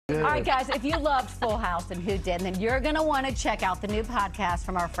All right, guys, if you loved Full House and who didn't, then you're going to want to check out the new podcast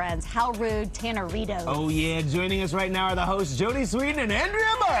from our friends How Rude, Tanneritos. Oh, yeah. Joining us right now are the hosts, Jodie Sweetin and Andrea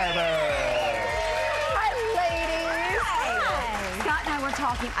Barber. Hi, ladies. Hi. Scott and I were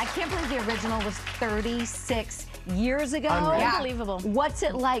talking. I can't believe the original was 36 years ago. Unbelievable. What's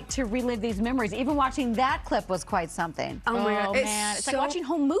it like to relive these memories? Even watching that clip was quite something. Oh my God. Man. It's like watching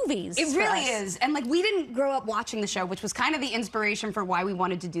home movies. It really is. And like, we didn't grow up watching the show, which was kind of the inspiration for why we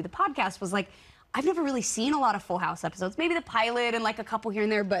wanted to do the podcast. Was like, I've never really seen a lot of Full House episodes, maybe the pilot and like a couple here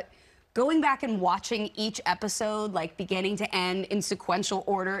and there, but going back and watching each episode, like beginning to end in sequential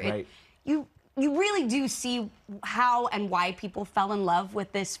order, Right. you really do see how and why people fell in love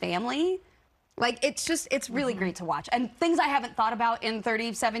with this family. Like, it's really great to watch. And things I haven't thought about in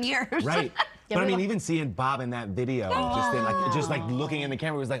 37 years. Right. But I mean, even seeing Bob in that video, just like looking in the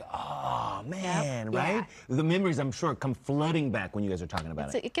camera, was like, oh, man, right? The memories, I'm sure, come flooding back when you guys are talking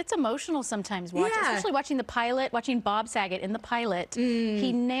about it. It gets emotional sometimes, especially watching the pilot, watching Bob Saget in the pilot.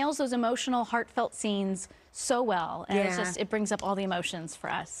 He nails those emotional, heartfelt scenes so well, and it's just, it brings up all the emotions for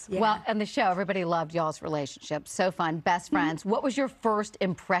us. Well, and the show, everybody loved y'all's relationship. So fun, best friends. What was your first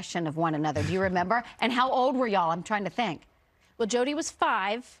impression of one another? Do you remember? And how old were y'all? I'm trying to think. Well, Jodie was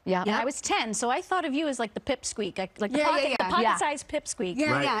 5, and I was 10, so I thought of you as like the pipsqueak, like the pocket-sized pipsqueak.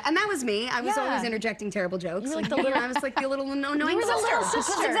 Yeah, and that was me. I was always interjecting terrible jokes. You were like the little, I was like the little annoying you were the little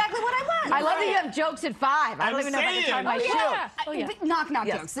sister. That's exactly what I was. I love that you have jokes at 5. I don't even know if I can talk my show. Knock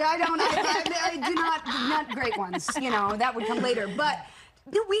jokes. I do not great ones. You know, that would come later. But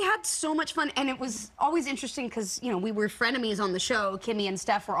we had so much fun, and it was always interesting because, you know, we were frenemies on the show. Kimmy and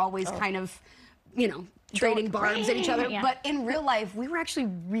Steph were always kind of, you know, trading barbs at each other. But in real life, we were actually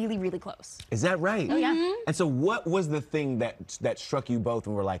really, really close. Is that right? Oh, yeah. And so what was the thing that struck you both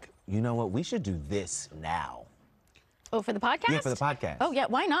and were like, you know what, we should do this now? Oh, for the podcast? Yeah, for the podcast. Oh, yeah,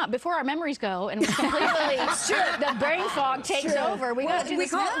 why not? Before our memories go and we completely, the brain fog takes over, we got to do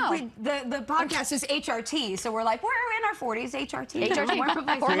this now. The podcast is HRT, so we're like, we're in our 40s, HRT.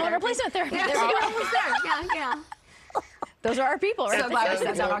 HRT, hormone replacement therapy. Yeah, we're almost there. Yeah. Those are our people, right? So glad we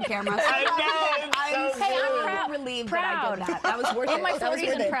said that on camera. I'm relieved that I did that. That was worth it. In my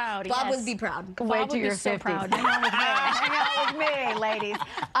 40s and proud, Bob would be proud. Wait till you're so 50s. proud. Hang out with me, ladies.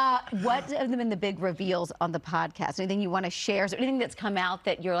 What have been the big reveals on the podcast? Anything you want to share? Is there anything that's come out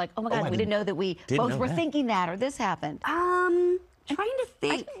that you're like, oh my God, we didn't know that we both were thinking that, or this happened? Trying to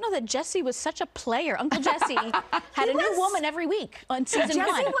think. I didn't know that Jesse was such a player. Uncle Jesse had a new woman every week on season 1.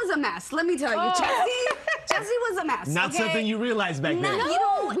 Jesse was a mess, let me tell you. Jesse was a mess. Not something you realized back then. You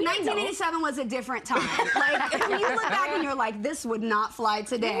know, 1987 was a different time. Like, if you look back and you're like, this would not fly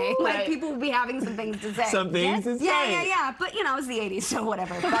today. Like, people would be having some things to say. Some things to say. Yeah. But, you know, it's the 80s, so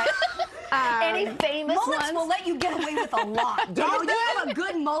whatever. But any famous mullets ones? will let you get away with a lot. You know, you have a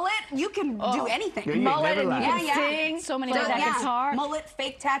good mullet, you can do anything. Mullet, and you can sing. So many play that guitar. Mullet,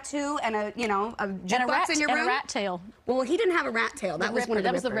 fake tattoo, and a jukebox in your room. And a rat tail. Well, he didn't have a rat tail. That was one of the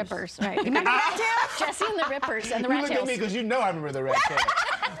That was the Rippers, right? Remember rat tail? Jesse and the Rippers and the You rat look tails. at me because you know I remember the rat tail.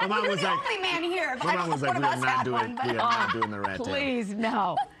 My mom was the like, only man here. my mom was like, we are not doing the rat tail. Please,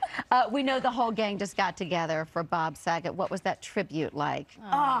 no. We know the whole gang just got together for Bob Saget. What was that tribute like?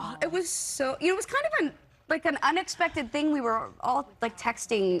 Oh, it was so, it was kind of an unexpected thing. We were all like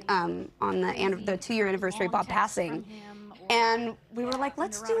texting on the 2-year anniversary of Bob passing. And we were like,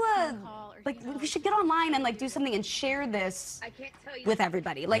 let's do we should get online and like do something and share this with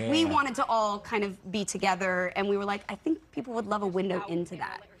everybody. Like we wanted to all kind of be together, and we were like, I think people would love a window into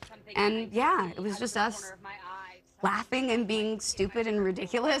that. And yeah, it was just us laughing and being stupid and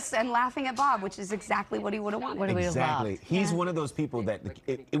ridiculous and laughing at Bob, which is exactly what he would have wanted. Exactly. He's one of those people that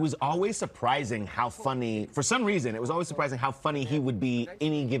it was always surprising how funny, for some reason, it was always surprising how funny he would be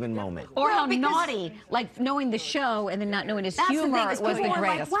any given moment. Or how naughty, like knowing the show and then not knowing his humor was the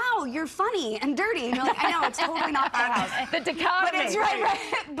greatest. Like, wow, you're funny and dirty. And you're like, I know, it's totally not the house. The dichotomy. But it's right.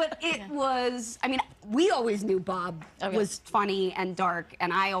 But it was, I mean, we always knew Bob was funny and dark,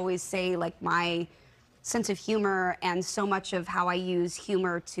 and I always say, like, my sense of humor and so much of how I use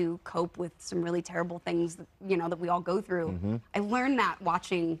humor to cope with some really terrible things that, you know, that we all go through. I learned that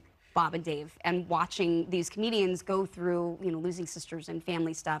watching Bob and Dave and watching these comedians go through, you know, losing sisters and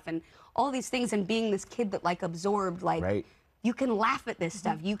family stuff and all these things, and being this kid that like absorbed, like, you can laugh at this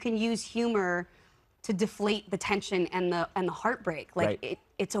stuff. You can use humor to deflate the tension and the heartbreak. Like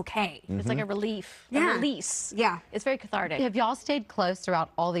it's okay. It's like a relief, a release. Yeah. It's very cathartic. Have y'all stayed close throughout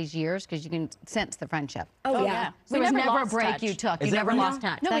all these years? Because you can sense the friendship. Oh, yeah. So there was never a lost break touch. you took. Is You that never right? lost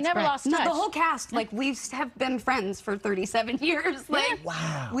touch. No, we That's never great. lost No, touch. the whole cast, like we have been friends for 37 years. Like,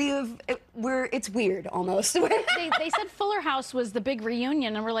 Wow. It's weird almost. They said Fuller House was the big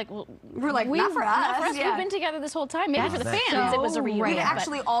reunion, and we're like, well, We're like, not for us. We've been together this whole time. Maybe for the That's fans, so it was a reunion. We've rare.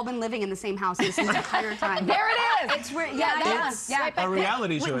 actually all been living in the same house this entire time. There it is. It's weird. It's a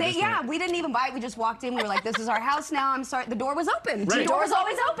reality show. at this point. We didn't even buy it. We just walked in. We were like, this is our house now. I'm sorry. The door was open. Right. The door was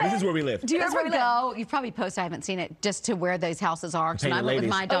always open. This is where we live. Do you That's ever where we go? You've probably posted. I haven't seen it. Just to where those houses are. So when I went with Painted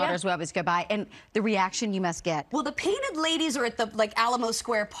my ladies. daughters, we always go by, and the reaction you must get. Well, the painted ladies are at the Alamo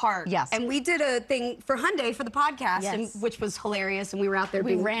Square Park. Yes. And we did a thing for Hyundai for the podcast, Yes. which was hilarious. And we were out there.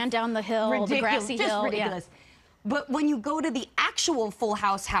 We ran down the hill, the grassy just hill. ridiculous. But when you go to the actual Full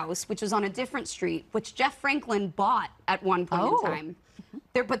House house, which is on a different street, which Jeff Franklin bought at one point in time.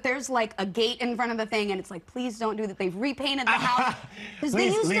 But there's like a gate in front of the thing, and it's like, please don't do that. They've repainted the house. Please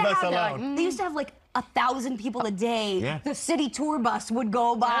leave us alone. They used to have like 1,000 people a day. Yeah. The city tour bus would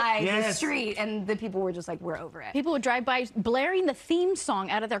go by the Yes. street, and the people were just like, we're over it. People would drive by blaring the theme song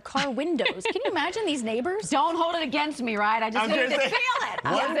out of their car windows. Can you imagine these neighbors? Don't hold it against me, right? I just need to feel it.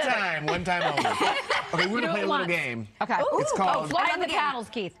 One time only. Okay, we're gonna play a little once. game. Okay. It's called Float on the paddles,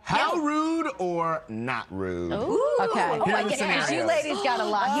 Keith. How Rude or Not Rude. Okay. Here are the Because you scenarios. ladies got a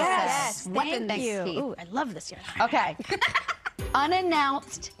lot to Yes. say. Thank Thanks, you. Keith. Ooh, I love this year. Okay.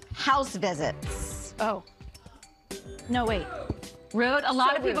 Unannounced house visits. Oh. No, wait. Rude. A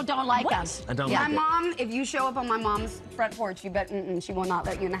lot So of people rude. don't like What? them. I don't My like it. mom, if you show up on my mom's front porch, you bet she will not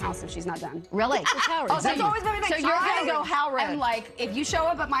let you in the house if she's not done. Really? how rude. Oh, that's always been my So thing. you're gonna go how rude? And like, if you show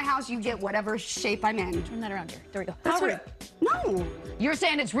up at my house, you get whatever shape I'm in. Turn that around here. There we go. That's How what- rude. No. You're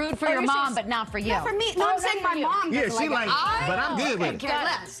saying it's rude for Oh, your you're mom, saying- but not for you. Not for me. No, Oh, I'm not saying for my you. mom Yeah, doesn't she like like, it. but I'm good with it. Care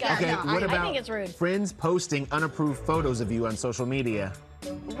less. Got it. Okay, no, what I about think it's rude. friends posting unapproved photos of you on social media?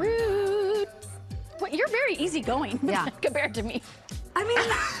 Rude. Well, you're very easygoing Yeah. compared to me. I mean,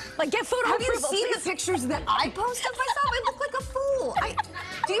 Like, get photo have you approval, seen please. the pictures that I post of myself? I look like a fool.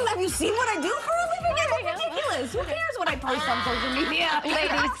 Have you seen what I do for a living? I look ridiculous. Who cares what I post on social media?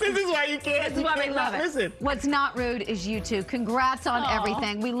 Ladies, This is why you can't. this is why we love it. Listen. What's not rude is you two. Congrats on Aw.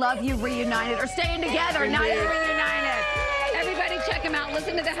 everything. We love you reunited or staying together, not Indeed. reunited. Everybody check them out.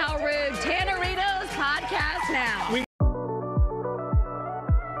 Listen to the How Rude Tanneritos podcast now.